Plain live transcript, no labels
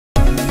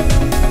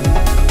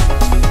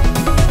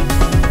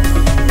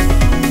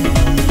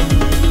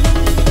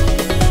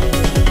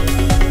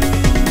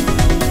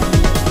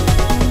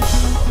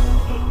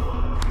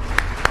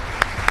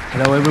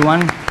Hello,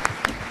 everyone.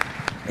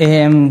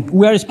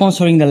 We are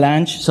sponsoring the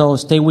lunch, so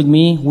stay with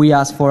me. We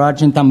asked for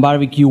Argentine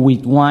barbecue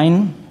with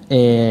wine.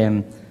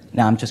 No,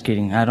 I'm just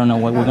kidding. I don't know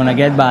what we're going to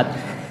get, but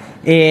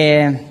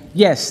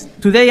yes,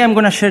 today I'm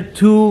going to share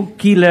two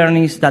key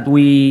learnings that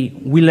we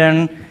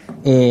learned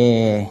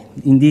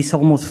in these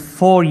almost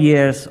 4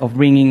 years of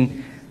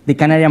bringing the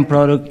Canadian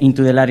product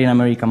into the Latin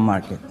American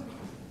market.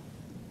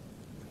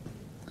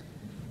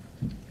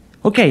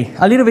 Okay,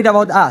 a little bit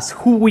about us,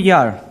 who we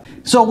are.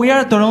 So we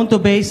are a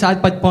Toronto-based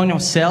iPad point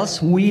of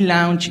sales. We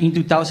launched in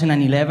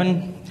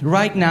 2011.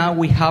 Right now,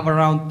 we have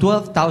around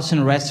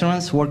 12,000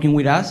 restaurants working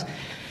with us,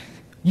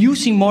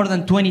 using more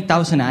than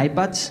 20,000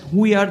 iPads.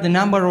 We are the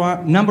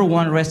number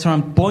one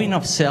restaurant point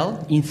of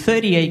sale in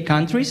 38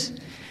 countries.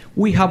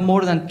 We have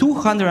more than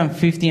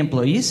 250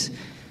 employees,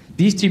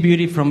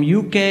 distributed from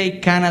UK,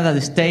 Canada,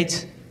 the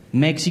States,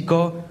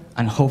 Mexico,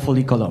 and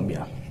hopefully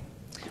Colombia.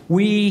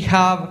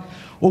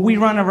 We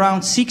run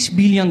around $6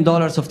 billion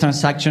of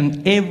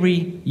transactions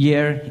every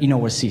year in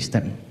our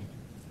system.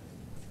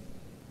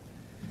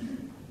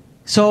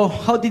 So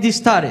how did this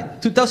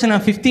start?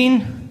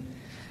 2015,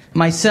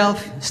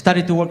 myself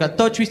started to work at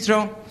Touch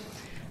Bistro,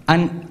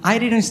 and I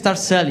didn't start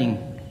selling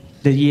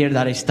the year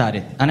that I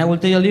started. And I will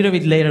tell you a little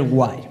bit later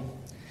why.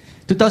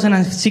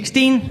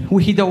 2016,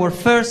 we hit our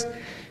first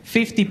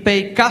 50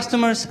 paid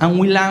customers, and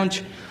we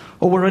launched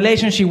our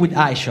relationship with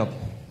iShop.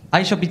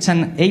 iShop, it's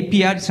an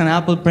APR, it's an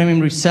Apple premium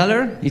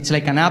reseller. It's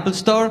like an Apple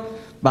store,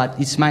 but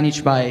it's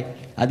managed by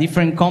a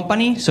different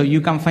company, so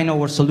you can find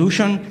our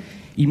solution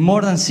in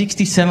more than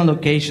 67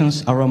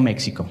 locations around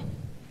Mexico.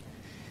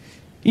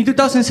 In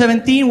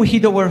 2017, we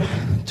hit our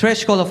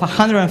threshold of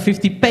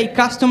 150 paid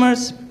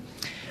customers.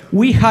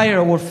 We hired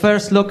our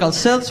first local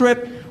sales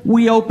rep.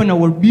 We opened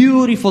our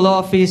beautiful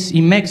office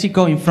in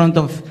Mexico in front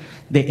of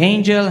the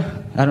Angel.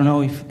 I don't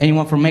know if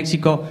anyone from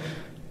Mexico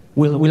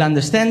will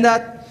understand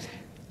that.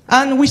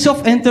 And we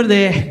soft-entered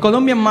the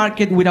Colombian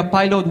market with a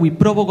pilot with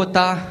Pro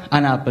Bogotá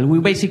and Apple. We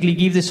basically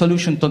give the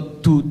solution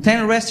to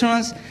 10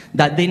 restaurants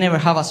that they never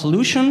have a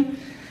solution,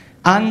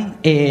 and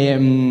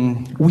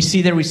we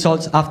see the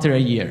results after a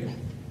year.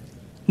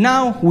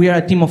 Now we are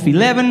a team of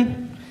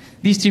 11,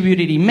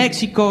 distributed in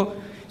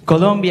Mexico,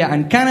 Colombia,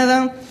 and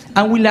Canada,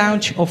 and we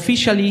launch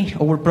officially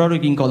our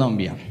product in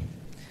Colombia.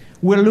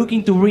 We're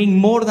looking to bring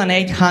more than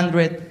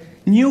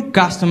 800 new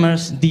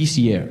customers this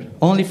year,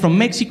 only from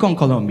Mexico and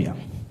Colombia.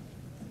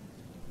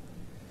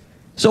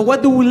 So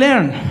what do we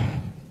learn?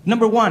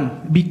 Number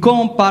one,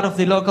 become part of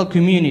the local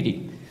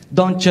community.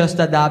 Don't just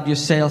adapt your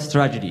sales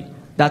strategy.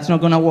 That's not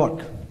going to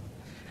work.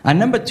 And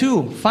number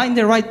two, find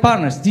the right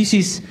partners. This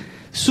is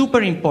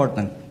super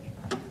important.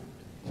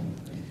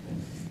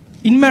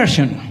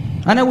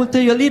 Immersion. And I will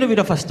tell you a little bit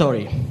of a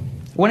story.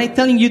 When I'm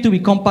telling you to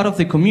become part of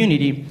the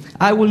community,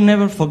 I will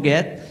never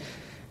forget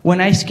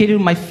when I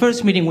scheduled my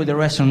first meeting with the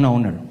restaurant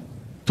owner.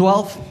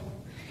 12,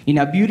 in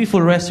a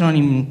beautiful restaurant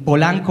in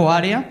Polanco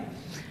area.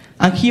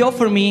 And he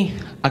offered me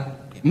a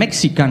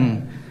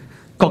Mexican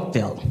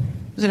cocktail.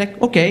 I was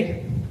like,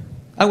 okay,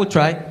 I will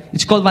try.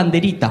 It's called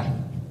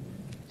Banderita.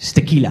 It's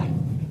tequila.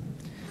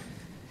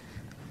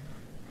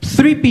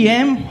 3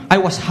 p.m., I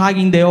was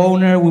hugging the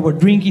owner. We were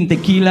drinking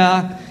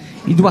tequila.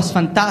 It was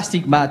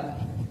fantastic, but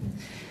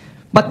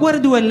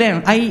what do I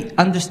learn? I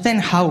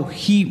understand how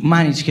he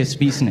managed his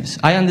business.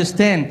 I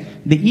understand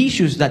the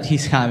issues that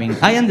he's having.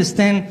 I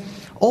understand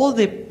all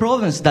the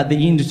problems that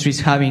the industry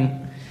is having.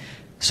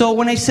 So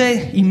when I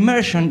say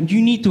immersion, you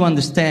need to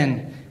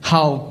understand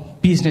how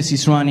business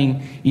is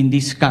running in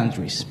these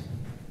countries.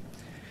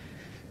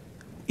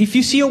 If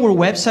you see our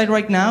website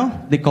right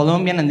now, the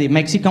Colombian and the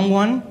Mexican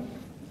one,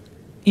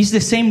 it's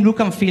the same look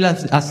and feel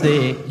as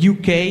the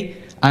UK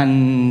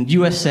and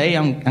USA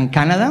and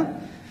Canada,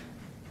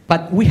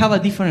 but we have a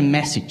different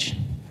message.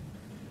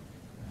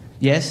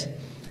 Yes?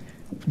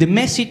 The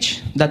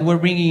message that we're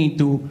bringing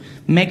into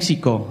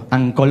Mexico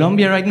and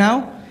Colombia right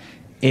now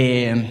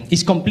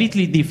is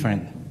completely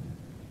different.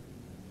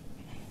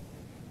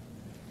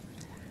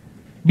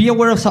 Be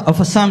aware of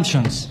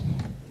assumptions.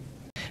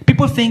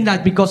 People think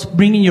that because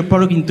bringing your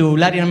product into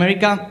Latin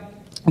America,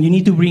 you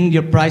need to bring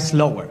your price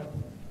lower.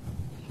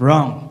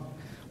 Wrong.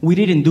 We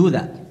didn't do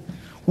that.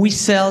 We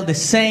sell the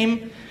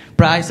same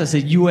price as the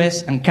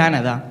US and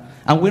Canada,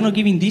 and we're not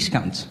giving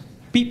discounts.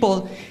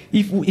 People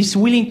is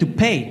willing to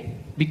pay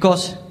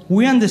because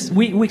we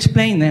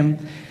explain them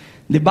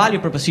the value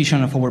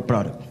proposition of our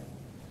product.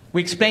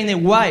 We explain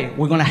them why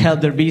we're going to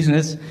help their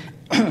business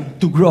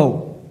to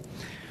grow.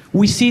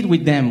 We sit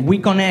with them, we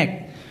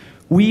connect,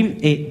 we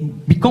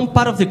become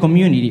part of the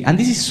community, and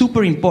this is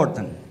super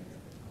important.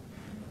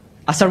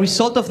 As a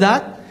result of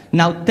that,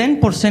 now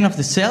 10% of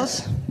the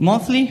sales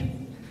monthly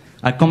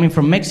are coming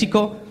from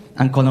Mexico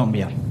and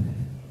Colombia.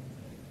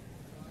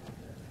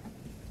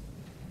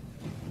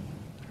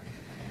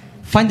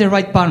 Find the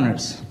right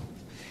partners.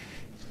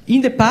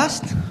 In the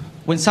past,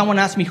 when someone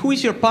asked me, who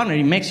is your partner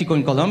in Mexico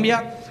and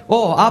Colombia?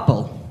 Oh,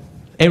 Apple.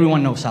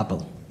 Everyone knows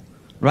Apple,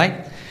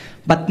 right?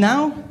 But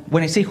now,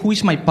 when I say who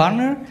is my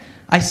partner,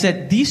 I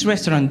said this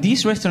restaurant,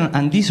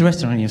 and this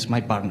restaurant is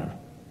my partner.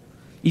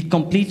 it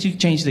completely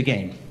changed the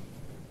game.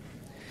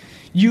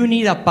 You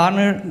need a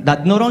partner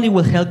that not only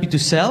will help you to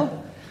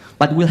sell,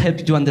 but will help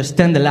you to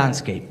understand the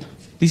landscape.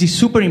 This is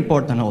super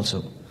important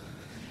also.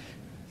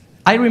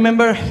 I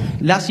remember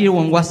last year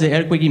when was the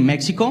earthquake in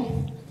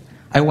Mexico,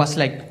 I was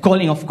like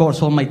calling, of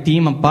course, all my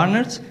team and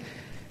partners,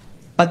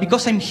 but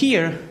because I'm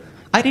here,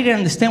 I didn't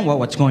understand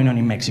what's going on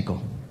in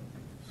Mexico.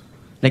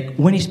 Like,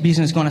 when is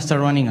business going to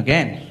start running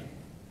again?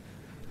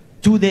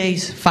 2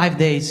 days, 5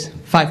 days,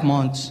 5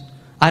 months,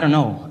 I don't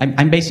know.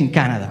 I'm based in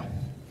Canada.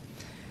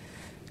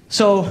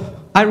 So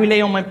I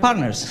rely on my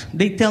partners.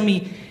 They tell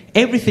me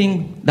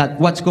everything that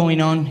what's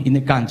going on in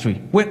the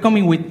country. We're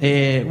coming with,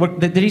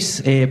 there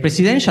is a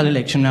presidential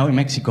election now in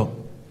Mexico.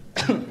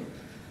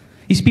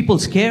 Is people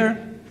scared?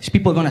 Is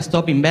people going to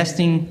stop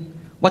investing?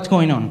 What's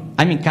going on?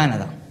 I'm in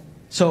Canada.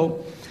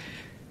 So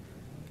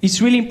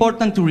it's really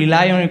important to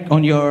rely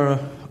on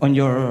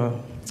your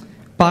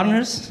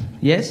partners,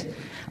 yes?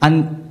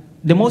 And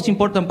the most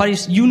important part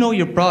is you know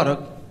your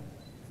product,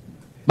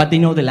 but they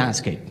know the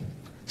landscape.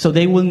 So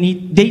they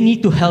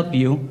need to help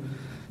you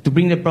to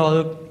bring the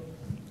product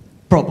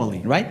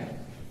properly, right?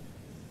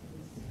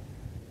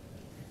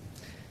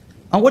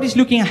 And what is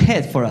looking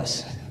ahead for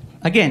us?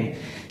 Again,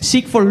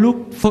 seek for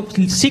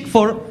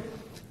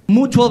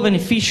mutual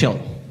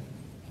beneficial.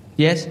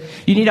 Yes?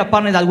 You need a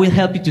partner that will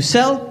help you to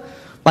sell,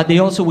 but they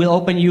also will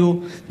open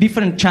you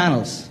different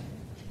channels.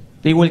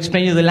 They will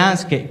explain you the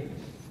landscape.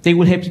 They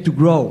will help you to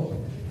grow.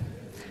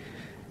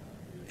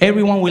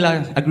 Everyone will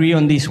agree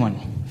on this one.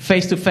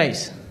 Face to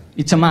face.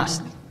 It's a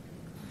must.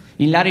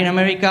 In Latin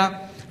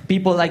America,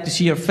 people like to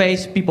see your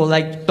face. People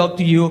like to talk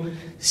to you,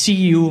 see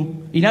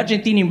you. In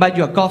Argentina, invite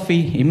you a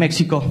coffee. In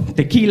Mexico,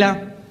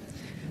 tequila.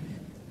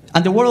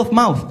 And the word of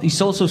mouth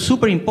is also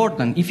super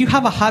important. If you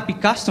have a happy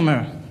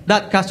customer,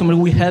 that customer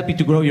will help you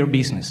to grow your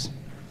business.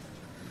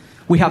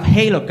 We have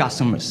halo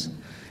customers,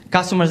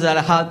 customers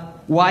that have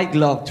white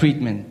glove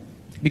treatment.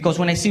 Because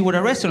when I see with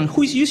a restaurant,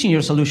 who is using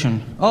your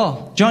solution?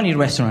 Oh, Johnny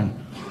Restaurant.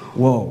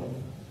 Whoa.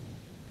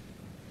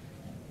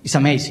 It's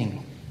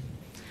amazing.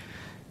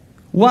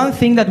 One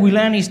thing that we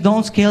learn is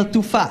don't scale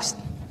too fast.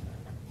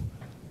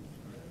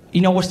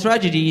 In our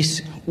strategy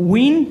is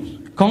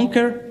win,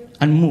 conquer,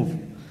 and move.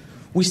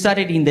 We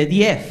started in the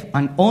DF,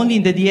 and only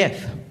in the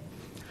DF.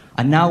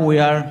 And now we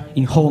are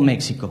in whole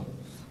Mexico.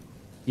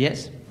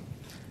 Yes?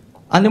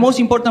 And the most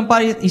important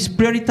part is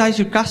prioritize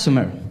your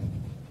customer.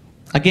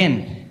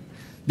 Again,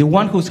 the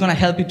one who's going to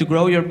help you to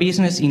grow your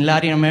business in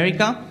Latin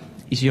America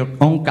is your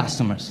own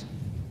customers.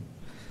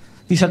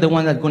 These are the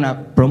ones that are going to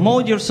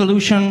promote your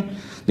solution,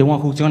 the one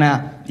who's going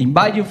to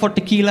invite you for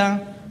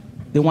tequila,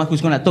 the one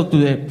who's going to talk to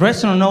the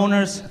restaurant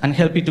owners and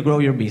help you to grow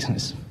your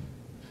business.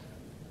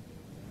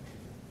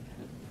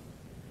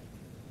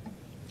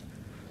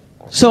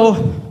 So,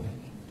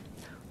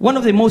 one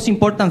of the most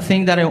important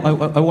things that I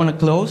want to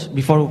close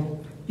before,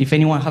 if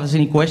anyone has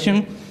any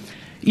question,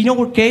 in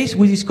our case,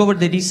 we discovered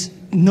there is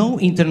no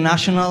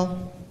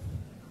international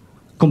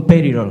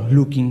competitor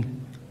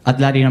looking at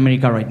Latin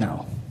America right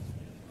now.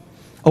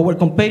 Our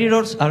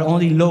competitors are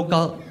only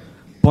local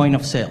point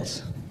of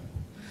sales.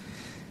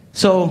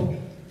 So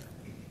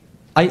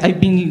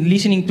I've been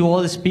listening to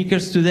all the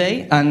speakers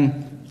today,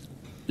 and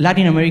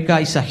Latin America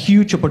is a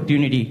huge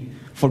opportunity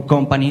for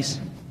companies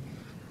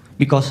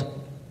because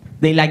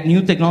they like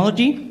new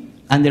technology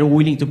and they're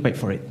willing to pay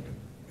for it.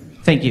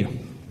 Thank you.